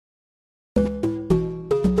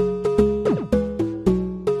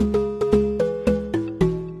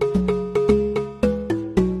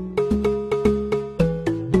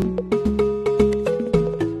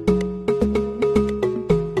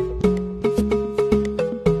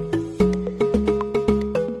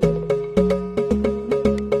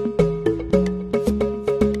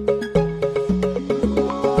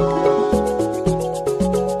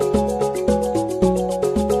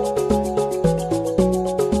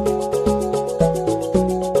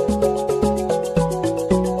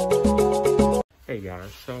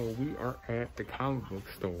comic book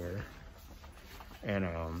store, and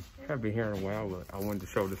haven't been here in a while, but I wanted to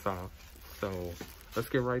show this off. So let's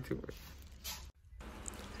get right to it.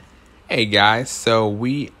 Hey guys, so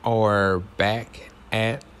we are back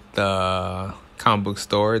at the comic book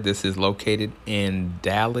store. This is located in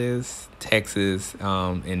Dallas, Texas,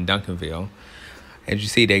 in Duncanville. As you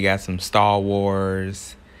see, they got some Star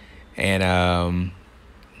Wars, and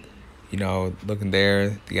you know, looking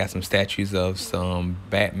there, they got some statues of some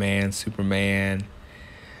Batman, Superman,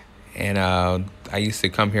 and I used to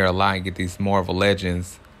come here a lot and get these Marvel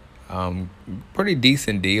Legends. Pretty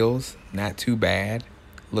decent deals, not too bad.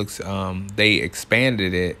 Looks they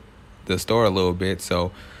expanded the store a little bit,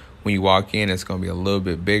 so when you walk in, it's gonna be a little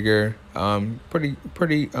bit bigger.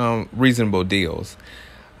 Pretty reasonable deals.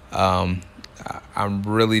 I'm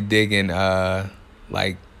really digging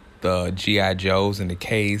like the G.I. Joes in the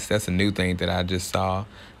case. That's a new thing that I just saw.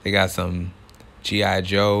 They got some G.I.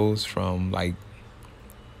 Joes from like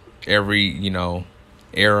every, you know,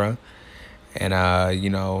 era. And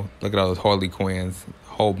you know, look at all those Harley Quinns,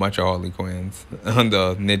 a whole bunch of Harley Quinns on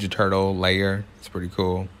the Ninja Turtle layer. It's pretty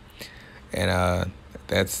cool. And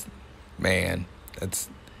that's, man, that's,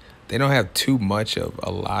 they don't have too much of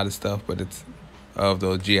a lot of stuff, but it's of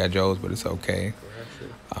those G.I. Joes, but it's okay.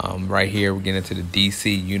 Right here, we're getting into the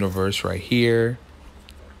DC universe right here.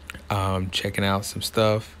 Checking out some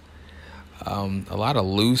stuff. A lot of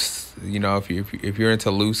loose, you know, if you're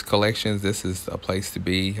into loose collections, this is a place to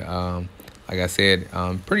be. Like I said,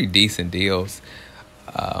 pretty decent deals.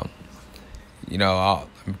 You know,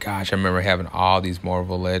 gosh, I remember having all these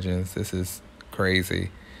Marvel Legends. This is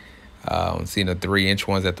crazy. Seeing the 3-inch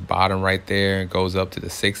ones at the bottom right there. It goes up to the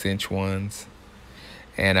 6-inch ones.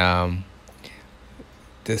 And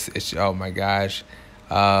this is, oh my gosh,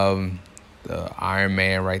 the Iron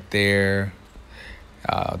Man right there.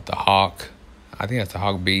 The Hawk. I think that's the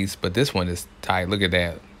Hawk Beast, but this one is tight. Look at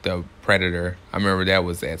that. The Predator. I remember that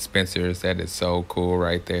was at Spencer's. That is so cool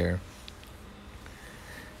right there.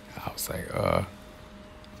 I was like,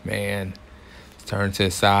 man. Turn to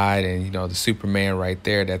the side, and you know, the Superman right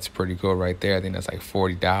there. That's pretty cool right there. I think that's like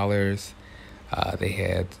 $40. They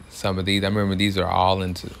had some of these. I remember these are all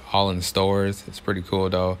in the stores. It's pretty cool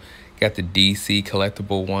though. Got the DC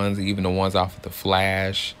collectible ones, even the ones off of the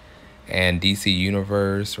Flash and DC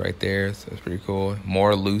Universe right there. So it's pretty cool.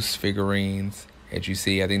 More loose figurines. As you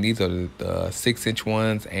see, I think these are the 6-inch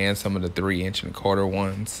ones and some of the 3-inch and quarter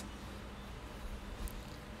ones.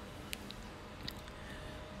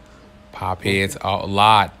 Pop heads,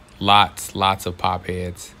 lots of pop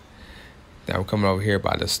heads. Now we're coming over here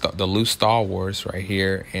by the loose Star Wars right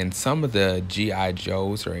here, and some of the G.I.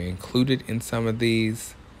 Joes are included in some of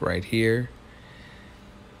these right here.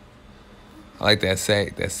 I like that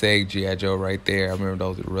Seg G.I. Joe right there. I remember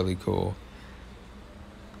those are really cool.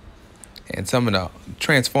 And some of the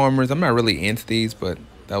Transformers, I'm not really into these, but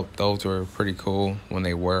those were pretty cool when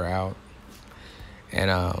they were out.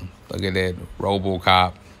 And look at that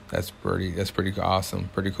RoboCop. That's pretty awesome.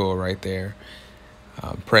 Pretty cool right there.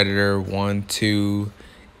 Predator 1, 2,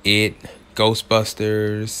 It,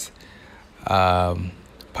 Ghostbusters,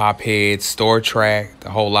 Pop Head, Star Trek. A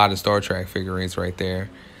whole lot of Star Trek figurines right there.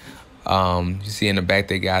 You see in the back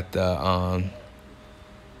they got the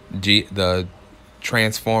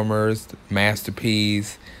Transformers,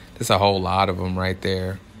 Masterpiece. There's a whole lot of them right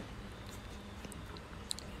there.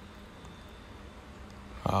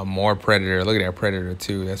 More Predator. Look at that Predator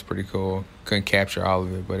too. That's pretty cool. Couldn't capture all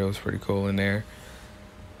of it, but it was pretty cool in there.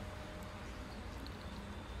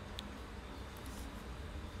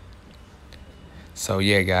 So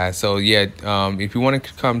yeah, guys. So yeah, if you want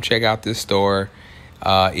to come check out this store,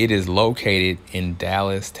 it is located in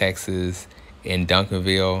Dallas, Texas, in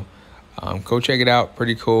Duncanville. Go check it out.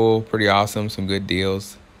 Pretty cool, pretty awesome. Some good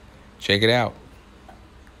deals. Check it out.